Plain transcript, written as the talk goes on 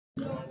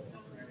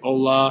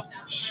Hola,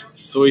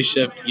 soy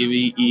Chef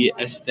Gibby y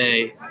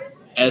este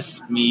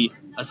es mi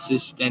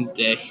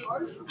asistente,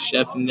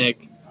 Chef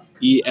Nick,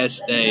 y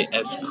este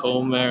es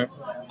comer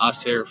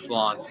hacer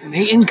flan.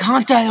 Me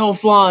encanta el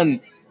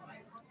flan.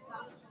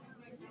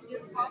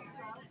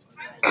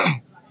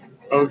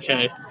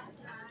 Okay.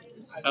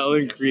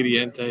 El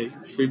ingrediente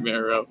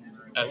primero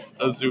es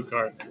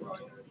azúcar.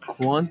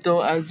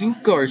 ¿Cuánto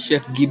azúcar,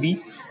 Chef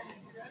Gibby?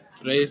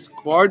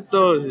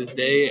 3/4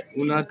 de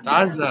una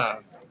taza.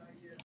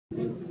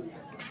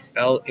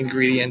 El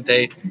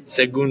ingrediente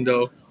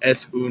segundo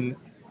es un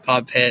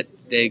papet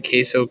de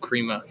queso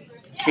crema.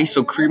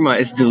 Queso crema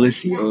es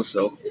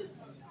delicioso.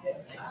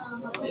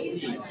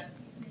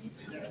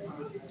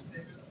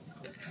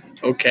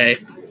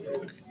 Okay.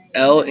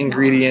 El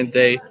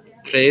ingrediente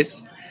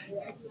 3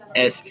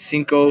 es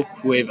 5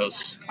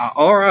 huevos.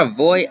 Ahora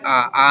voy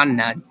a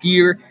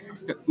añadir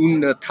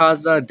una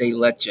taza de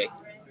leche.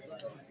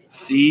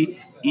 Sí,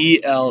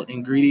 y el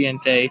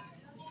ingrediente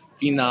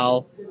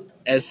final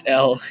es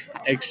el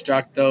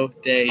extracto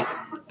de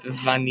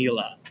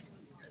vanilla.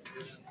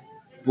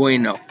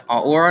 Bueno,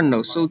 ahora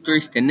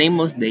nosotros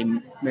tenemos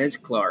de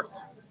mezclar.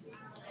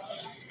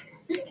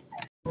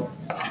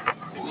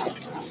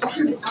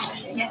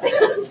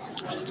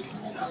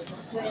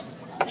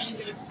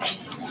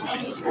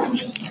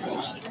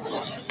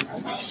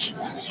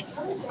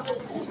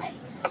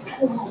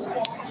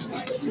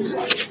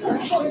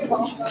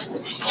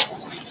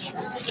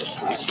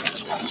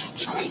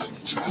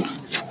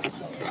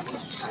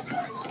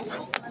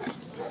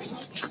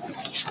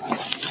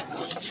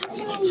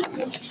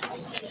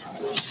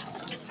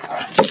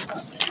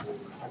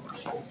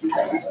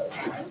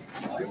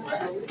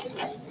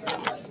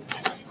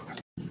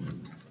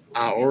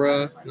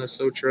 Ahora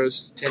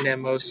nosotros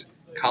tenemos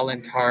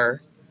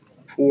calentar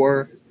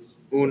por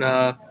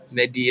una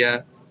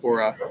media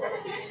hora.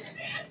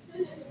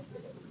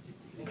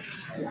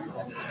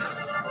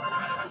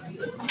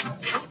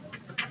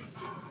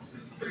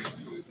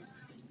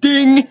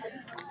 ¡Ding!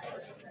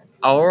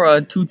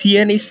 Ahora tú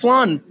tienes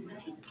flan.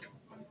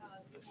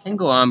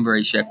 Tengo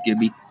hambre, Chef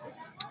Gibby.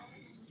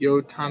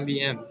 Yo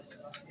también.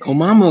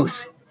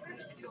 Comamos.